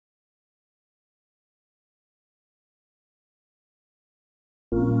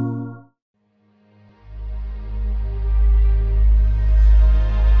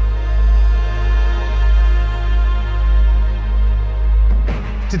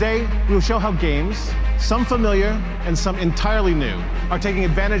Today, we will show how games, some familiar and some entirely new, are taking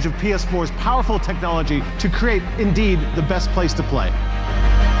advantage of PS4's powerful technology to create, indeed, the best place to play.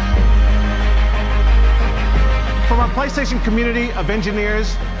 From our PlayStation community of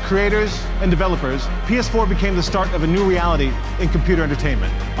engineers, creators, and developers, PS4 became the start of a new reality in computer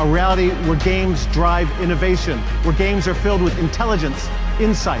entertainment. A reality where games drive innovation, where games are filled with intelligence,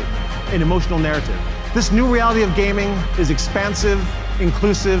 insight, and emotional narrative. This new reality of gaming is expansive,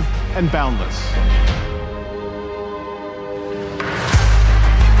 inclusive, and boundless.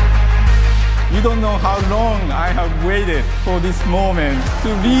 You don't know how long I have waited for this moment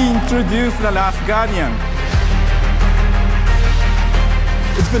to reintroduce The Last Guardian.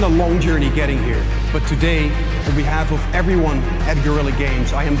 It's been a long journey getting here, but today, on behalf of everyone at Guerrilla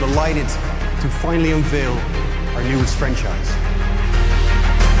Games, I am delighted to finally unveil our newest franchise.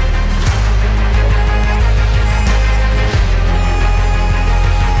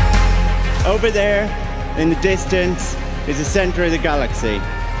 Over there, in the distance, is the center of the galaxy.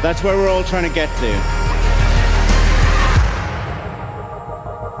 That's where we're all trying to get to.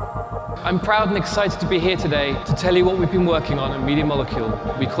 I'm proud and excited to be here today to tell you what we've been working on at Media Molecule.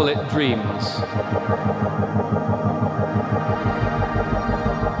 We call it Dreams.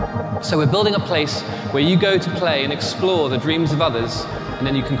 So we're building a place where you go to play and explore the dreams of others, and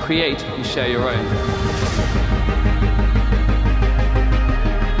then you can create and share your own.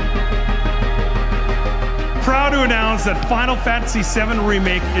 Proud to announce that Final Fantasy VII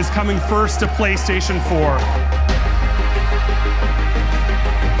Remake is coming first to PlayStation 4.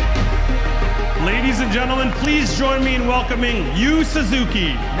 Ladies and gentlemen, please join me in welcoming Yu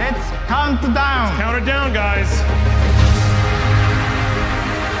Suzuki. Let's count down. Count it down, guys.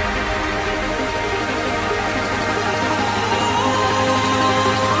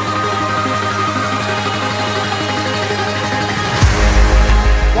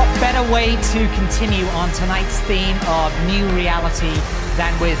 What better way to continue on tonight's theme of new reality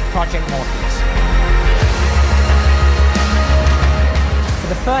than with Project Morpheus? For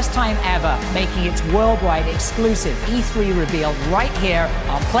the first time ever, making its worldwide exclusive E3 reveal right here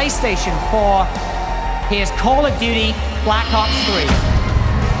on PlayStation 4, here's Call of Duty Black Ops 3.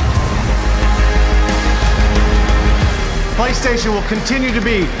 PlayStation will continue to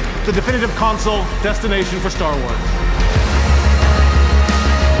be the definitive console destination for Star Wars.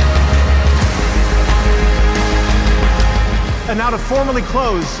 And now to formally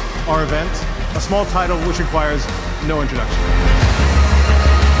close our event, a small title which requires no introduction.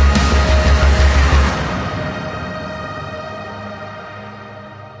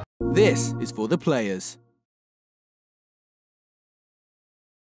 This is for the players.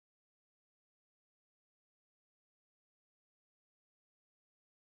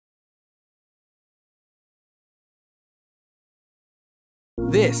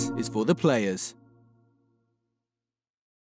 This is for the players.